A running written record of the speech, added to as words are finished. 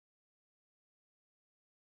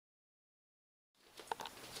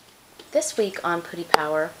This week on Puutty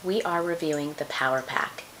Power, we are reviewing the Power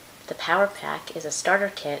Pack. The Power Pack is a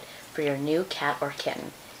starter kit for your new cat or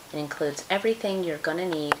kitten. It includes everything you're going to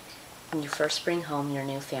need when you first bring home your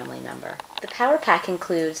new family member. The Power Pack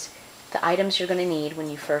includes the items you're going to need when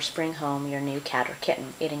you first bring home your new cat or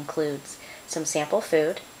kitten. It includes some sample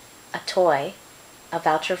food, a toy, a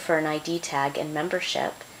voucher for an ID tag and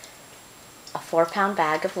membership, a 4-pound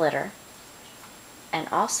bag of litter, and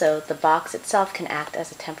also the box itself can act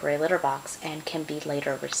as a temporary litter box and can be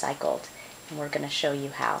later recycled. And we're going to show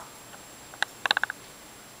you how.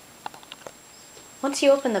 Once you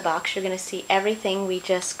open the box, you're going to see everything we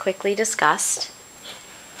just quickly discussed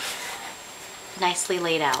nicely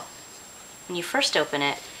laid out. When you first open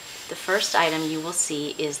it, the first item you will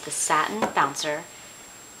see is the satin bouncer,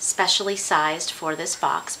 specially sized for this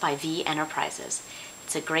box by V Enterprises.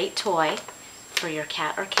 It's a great toy for your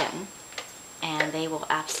cat or kitten, and they will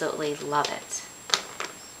absolutely love it.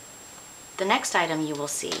 The next item you will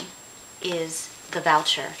see is the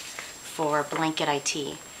voucher for Blanket IT.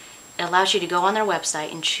 It allows you to go on their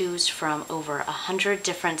website and choose from over 100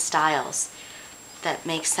 different styles that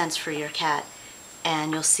make sense for your cat,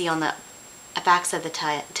 and you'll see on the backside of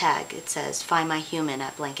the tag it says "Find My Human"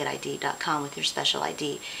 at blanketid.com with your special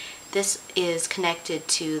ID. This is connected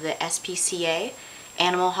to the SPCA,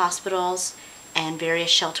 animal hospitals, and various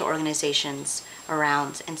shelter organizations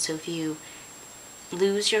around. And so if you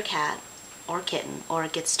lose your cat or kitten or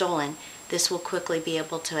it gets stolen, this will quickly be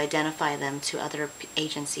able to identify them to other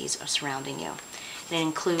agencies surrounding you. And it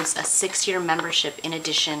includes a 6-year membership in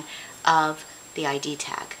addition of the ID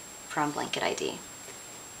tag from Blanket ID.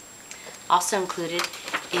 Also included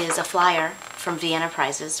is a flyer from V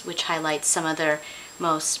Enterprises, which highlights some of their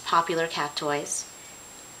most popular cat toys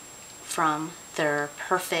from their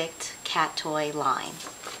perfect cat toy line.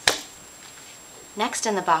 Next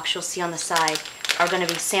in the box you'll see on the side are going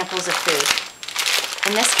to be samples of food.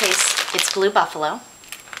 In this case it's Blue Buffalo,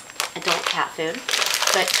 adult cat food,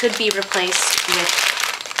 but could be replaced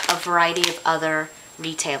with a variety of other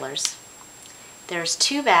retailers. There's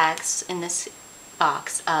 2 bags in this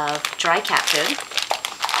box of dry cat food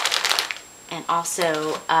and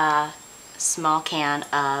also a small can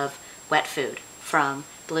of wet food from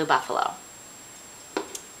Blue Buffalo.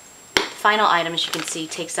 Final item, as you can see,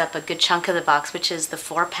 takes up a good chunk of the box, which is the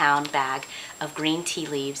 4-pound bag of green tea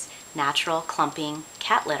leaves natural clumping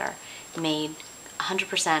cat litter made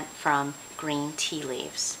 100% from green tea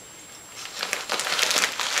leaves.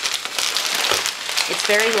 It's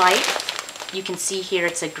very light. You can see here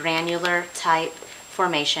it's a granular type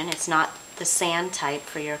formation. It's not the sand type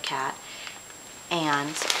for your cat,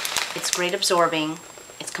 and it's great absorbing,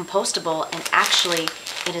 it's compostable, and actually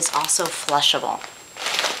it is also flushable.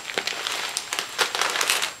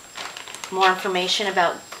 More information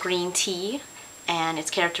about green tea and its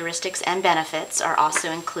characteristics and benefits are also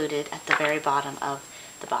included at the very bottom of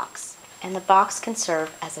the box. And the box can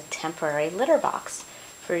serve as a temporary litter box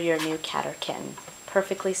for your new cat or kitten,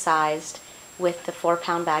 perfectly sized with the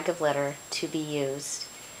 4-pound bag of litter to be used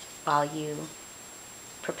while you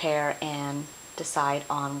prepare and decide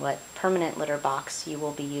on what permanent litter box you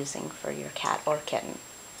will be using for your cat or kitten.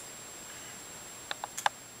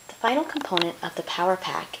 The final component of the Power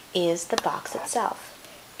Pack is the box itself.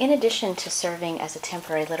 In addition to serving as a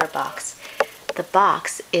temporary litter box, the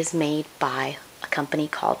box is made by a company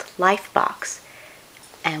called Lifebox.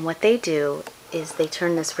 And what they do is they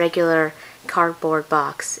turn this regular cardboard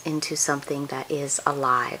box into something that is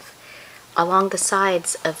alive. Along the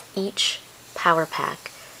sides of each Power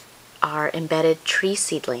Pack are embedded tree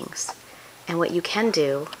seedlings. And what you can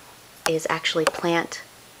do is actually plant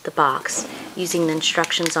the box using the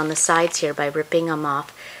instructions on the sides here by ripping them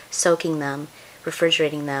off, soaking them,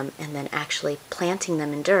 refrigerating them, and then actually planting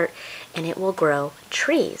them in dirt, and it will grow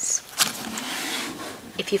trees.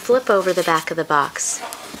 If you flip over the back of the box,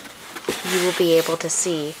 you will be able to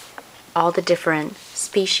see all the different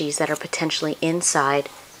species that are potentially inside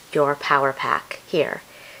your Power Pack here.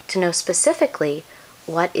 To know specifically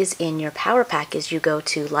what is in your Power Pack is you go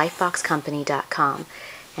to lifeboxcompany.com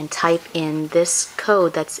and type in this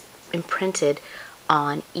code that's imprinted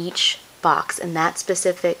on each box, and that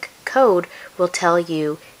specific code will tell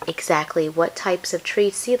you exactly what types of tree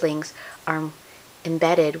seedlings are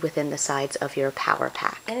embedded within the sides of your Power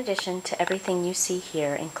Pack. In addition to everything you see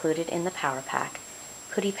here included in the Power Pack,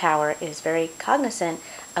 Puutty Power is very cognizant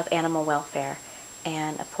of animal welfare,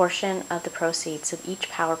 and a portion of the proceeds of each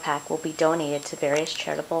Power Pack will be donated to various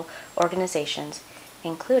charitable organizations,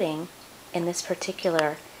 including, in this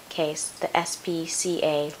particular case, the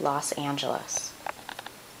SPCA Los Angeles.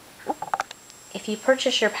 If you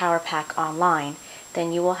purchase your Power Pack online,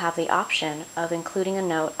 then you will have the option of including a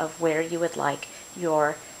note of where you would like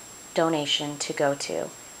your donation to go to,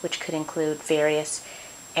 which could include various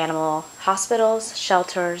animal hospitals,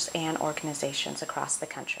 shelters, and organizations across the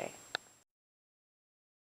country.